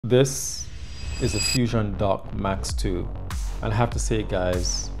This is a FusionDock Max 2, and I have to say,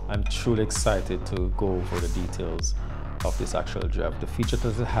 guys, I'm truly excited to go over the details of this actual drive. The feature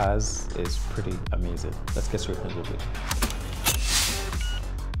that it has is pretty amazing. Let's get straight into it.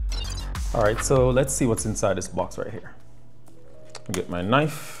 All right, so let's see what's inside this box right here. I'll get my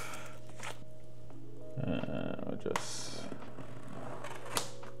knife and I'll just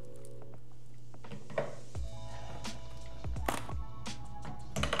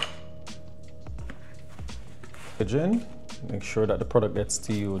in. Make sure that the product gets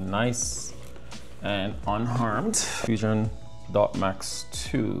to you nice and unharmed. FusionDock Max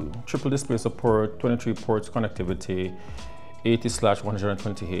 2, triple display support, 23 ports connectivity,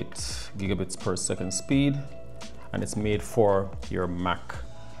 80/128 gigabits per second speed, and it's made for your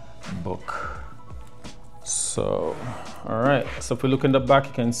MacBook. So, all right, so if we look in the back,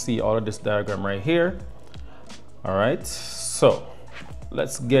 you can see all of this diagram right here. All right, so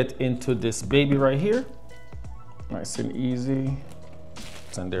let's get into this baby right here. Nice and easy.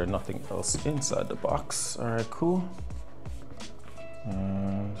 And there's nothing else inside the box. All right, cool.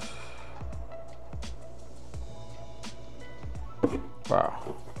 And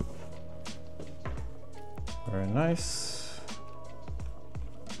wow. Very nice.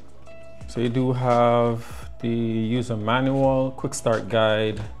 So you do have the user manual, quick start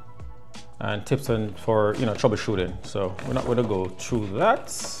guide, and tips for troubleshooting. So we're not going to go through that.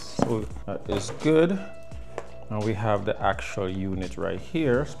 So that is good. Now we have the actual unit right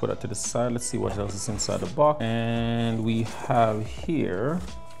here. Let's put that to the side. Let's see what else is inside the box. And we have here,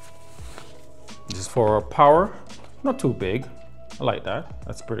 this is for power, not too big. I like that,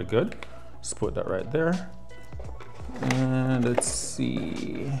 that's pretty good. Let's put that right there. And let's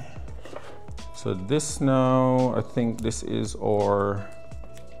see. So this now, I think this is our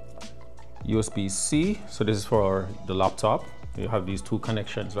USB-C. So this is for the laptop. You have these two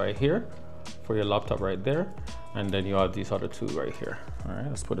connections right here for your laptop right there. And then you have these other two right here. All right,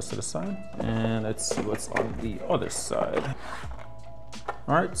 let's put this to the side. And let's see what's on the other side.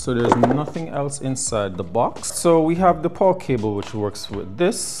 All right, so there's nothing else inside the box. So we have the power cable, which works with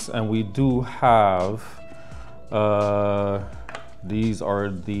this. And we do have, these are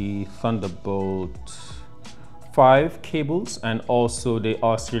the Thunderbolt 5 cables. And also they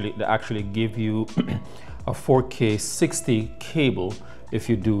actually give you a 4K 60 cable if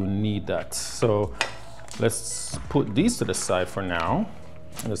you do need that. So let's put these to the side for now.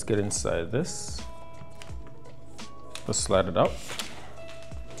 Let's get inside this. Let's slide it out.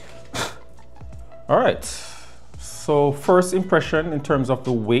 All right, so first impression in terms of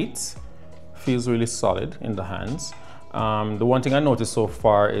the weight, feels really solid in the hands. The one thing I noticed so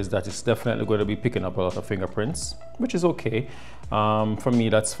far is that it's definitely going to be picking up a lot of fingerprints, which is okay. For me,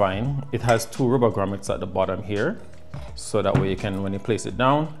 that's fine. It has two rubber grommets at the bottom here. So that way you can, when you place it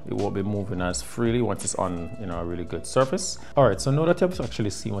down, it won't be moving as freely once it's on a really good surface. All right, so now that you've actually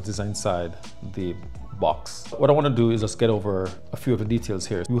seen what is inside the box, what I want to do is just get over a few of the details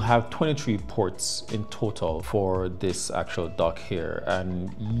here. You have 23 ports in total for this actual dock here,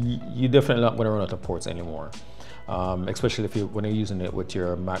 and you definitely not going to run out of ports anymore. Especially when you're using it with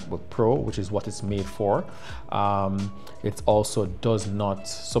your MacBook Pro, which is what it's made for. It also does not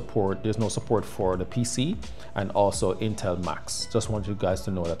support, there's no support for the PC and also Intel Macs. Just want you guys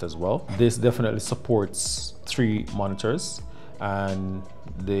to know that as well. This definitely supports 3 monitors, and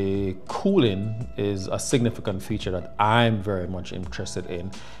the cooling is a significant feature that I'm very much interested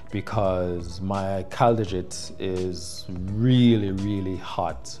in, because my CalDigit is really, really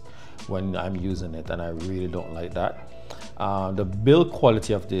hot when I'm using it, and I really don't like that. The build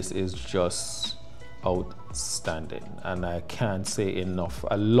quality of this is just outstanding, and I can't say enough.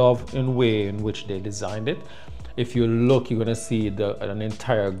 I love the way in which they designed it. If you look, you're gonna see an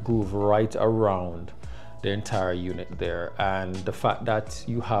entire groove right around the entire unit there, and the fact that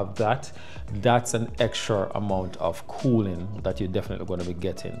you have that's an extra amount of cooling that you're definitely going to be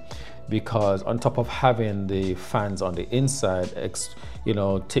getting, because on top of having the fans on the inside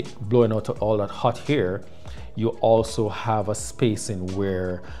blowing out all that hot air, you also have a spacing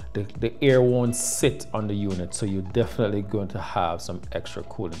where the air won't sit on the unit, so you're definitely going to have some extra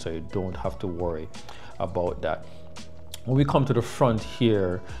cooling, so you don't have to worry about that. When we come to the front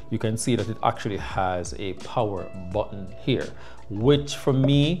here, you can see that it actually has a power button here, which for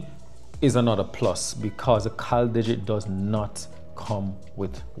me is another plus, because the CalDigit does not come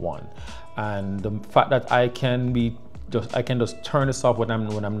with one. And the fact that I can just turn this off when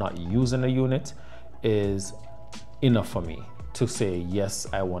I'm not using the unit is enough for me. to say, yes,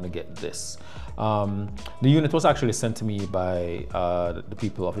 I want to get this. The unit was actually sent to me by the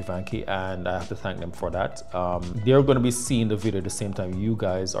people of iVANKY, and I have to thank them for that. They're going to be seeing the video at the same time you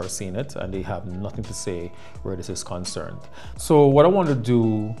guys are seeing it, and they have nothing to say where this is concerned. So what I want to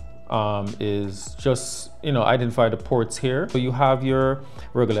do is just, identify the ports here. So you have your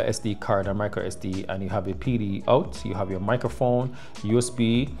regular SD card and micro SD, and you have your PD out, you have your microphone,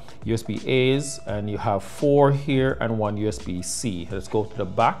 USB, USB A's, and you have 4 here and 1 USB-C. Let's go to the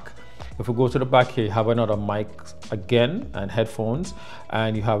back. If we go to the back here, you have another mic again and headphones,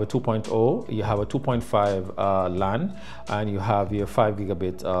 and you have a 2.0, you have a 2.5 LAN, and you have your 5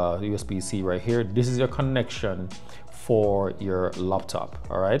 gigabit USB-C right here. This is your connection for your laptop,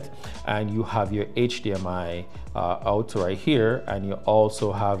 all right? And you have your HDMI out right here, and you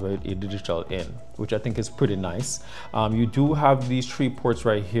also have a digital in, which I think is pretty nice. You do have these 3 ports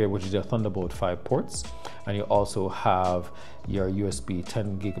right here, which is your Thunderbolt 5 ports, and you also have your USB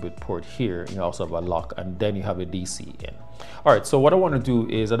 10 gigabit port here. You also have a lock, and then you have a DC in. All right, so what I want to do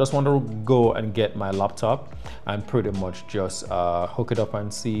is I just want to go and get my laptop and pretty much just hook it up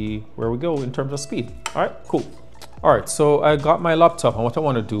and see where we go in terms of speed. All right, cool. All right, so I got my laptop, and what I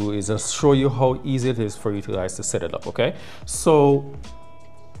want to do is just show you how easy it is for you guys to set it up, okay? So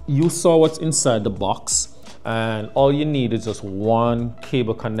you saw what's inside the box, and all you need is just one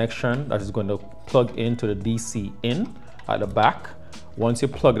cable connection that is going to plug into the DC in at the back. Once you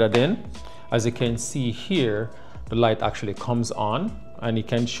plug that in, as you can see here, the light actually comes on, and you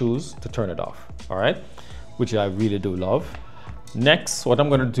can choose to turn it off, all right? Which I really do love. Next, what I'm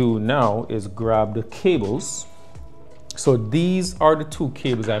going to do now is grab the cables. So these are the 2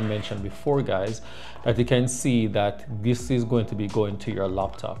 cables I mentioned before, guys, that you can see that this is going to be going to your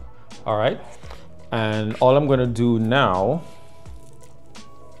laptop. All right. And all I'm going to do now,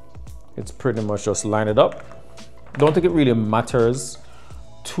 it's pretty much just line it up. Don't think it really matters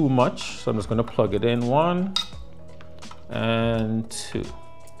too much. So I'm just going to plug it in 1 and 2.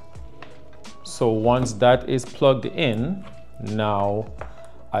 So once that is plugged in, now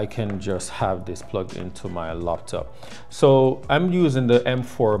I can just have this plugged into my laptop. So I'm using the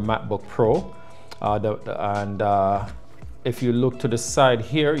M4 MacBook Pro, if you look to the side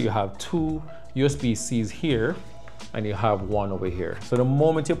here, you have 2 USB-Cs here, and you have 1 over here. So the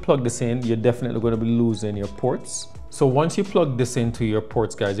moment you plug this in, you're definitely going to be losing your ports. So once you plug this into your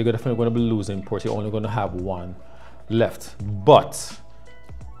ports, guys, you're definitely going to be losing ports. You're only going to have 1 left, but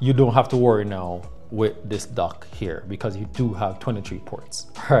you don't have to worry now with this dock here, because you do have 23 ports.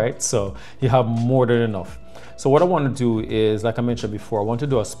 All right, so you have more than enough. So what I want to do is, like I mentioned before, I want to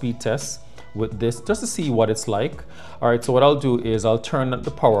do a speed test with this just to see what it's like. All right, so what I'll do is I'll turn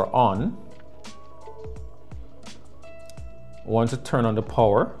the power on. Once it turn on the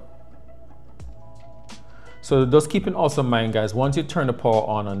power, so just keeping also in mind, guys, once you turn the power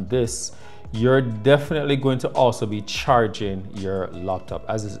on this, you're definitely going to also be charging your laptop,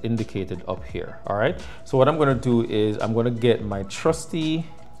 as is indicated up here. All right, so what I'm going to do is I'm going to get my trusty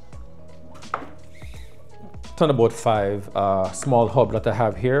Thunderbolt 5 small hub that I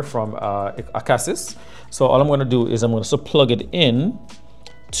have here from Acasis. So all I'm going to do is I'm going to plug it in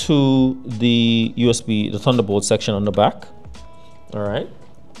to the USB, the Thunderbolt section on the back. All right,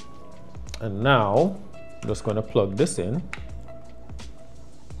 and now I'm just going to plug this in.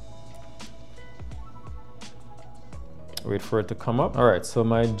 Wait for it to come up. All right, so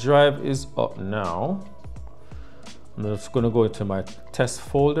my drive is up now. I'm just going to go into my test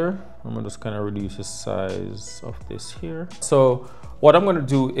folder. I'm just going to reduce the size of this here. So what I'm going to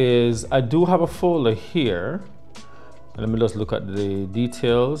do is I do have a folder here. Let me just look at the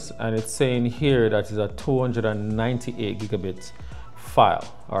details, and it's saying here that is a 298 gigabit file.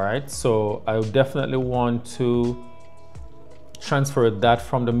 All right, so I definitely want to transfer that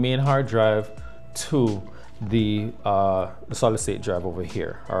from the main hard drive to the solid state drive over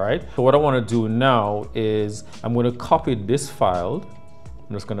here. All right, so what I want to do now is I'm going to copy this file.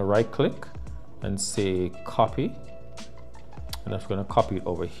 I'm just going to right click and say copy, and I'm just going to copy it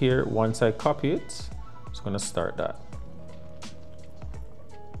over here. Once I copy it, I'm just going to start that.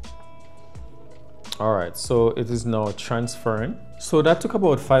 All right, so it is now transferring. So that took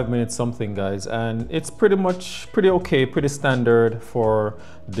about 5 minutes something, guys, and it's pretty okay, pretty standard for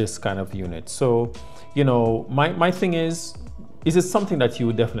this kind of unit. So, you know, my thing is it something that you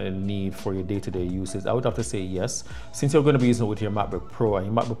would definitely need for your day-to-day uses? I would have to say yes, since you're going to be using it with your MacBook Pro, and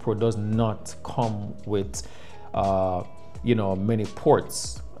your MacBook Pro does not come with, you know, many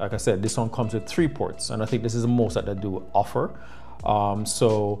ports. Like I said, this one comes with 3 ports, and I think this is the most that they do offer.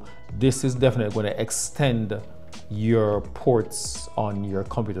 So this is definitely going to extend your ports on your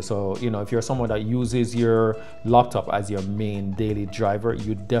computer. So, you know, if you're someone that uses your laptop as your main daily driver,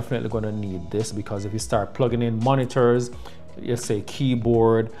 you're definitely going to need this, because if you start plugging in monitors, let's say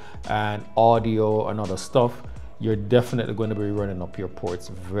keyboard and audio and other stuff, you're definitely going to be running up your ports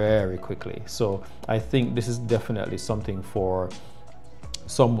very quickly. So I think this is definitely something for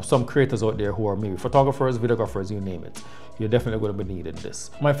some creators out there who are maybe photographers, videographers, you name it. You're definitely going to be needing this.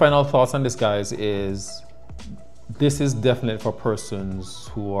 My final thoughts on this, guys, is this is definitely for persons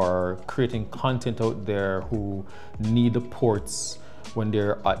who are creating content out there, who need the ports when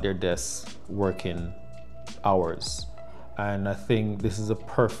they're at their desk working hours. And I think this is a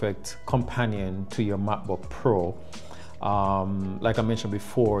perfect companion to your MacBook Pro. Like I mentioned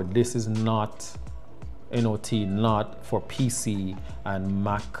before, this is not NOT, not for PC and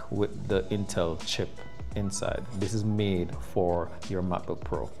Mac with the Intel chip inside. This is made for your MacBook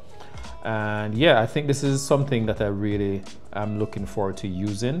Pro. And yeah, I think this is something that I really am looking forward to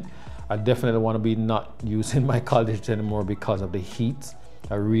using. I definitely want to be not using my college anymore because of the heat.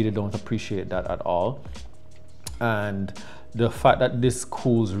 I really don't appreciate that at all. And the fact that this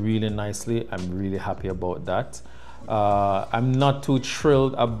cools really nicely, I'm really happy about that. I'm not too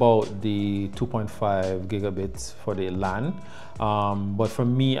thrilled about the 2.5 gigabits for the LAN, but for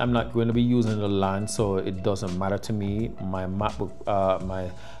me, I'm not going to be using the LAN, so it doesn't matter to me. My MacBook,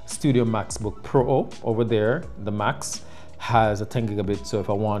 my Studio MacBook Pro over there, the Max, has a 10 gigabit, so if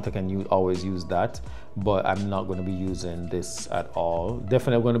I want, I can always use that, but I'm not going to be using this at all.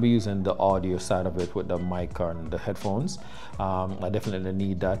 Definitely going to be using the audio side of it with the mic and the headphones. I definitely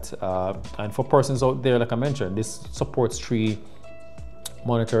need that. And for persons out there, like I mentioned, this supports 3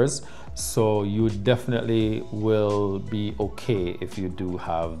 monitors, so you definitely will be okay if you do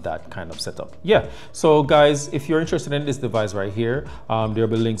have that kind of setup. Yeah, so guys, if you're interested in this device right here, there will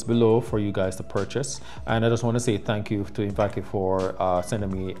be links below for you guys to purchase. And I just want to say thank you to iVANKY for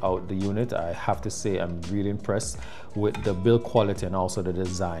sending me out the unit. I have to say I'm really impressed with the build quality and also the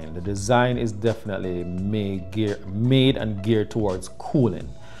design. The design is definitely made and geared towards cooling.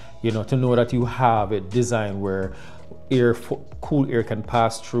 You know, to know that you have it designed where cool air can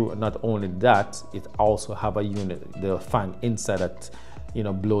pass through, and not only that, it also have a unit, the fan inside that, you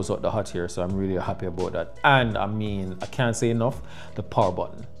know, blows out the hot air. So I'm really happy about that. And I mean, I can't say enough, the power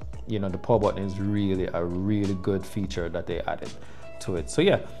button. You know, the power button is really a really good feature that they added to it. So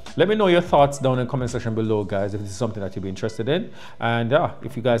yeah, let me know your thoughts down in the comment section below, guys, if this is something that you'd be interested in. And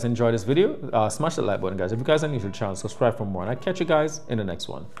if you guys enjoyed this video, smash the like button, guys. If you guys are new to the channel, subscribe for more, and I'll catch you guys in the next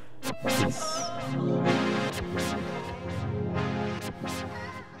one. Peace.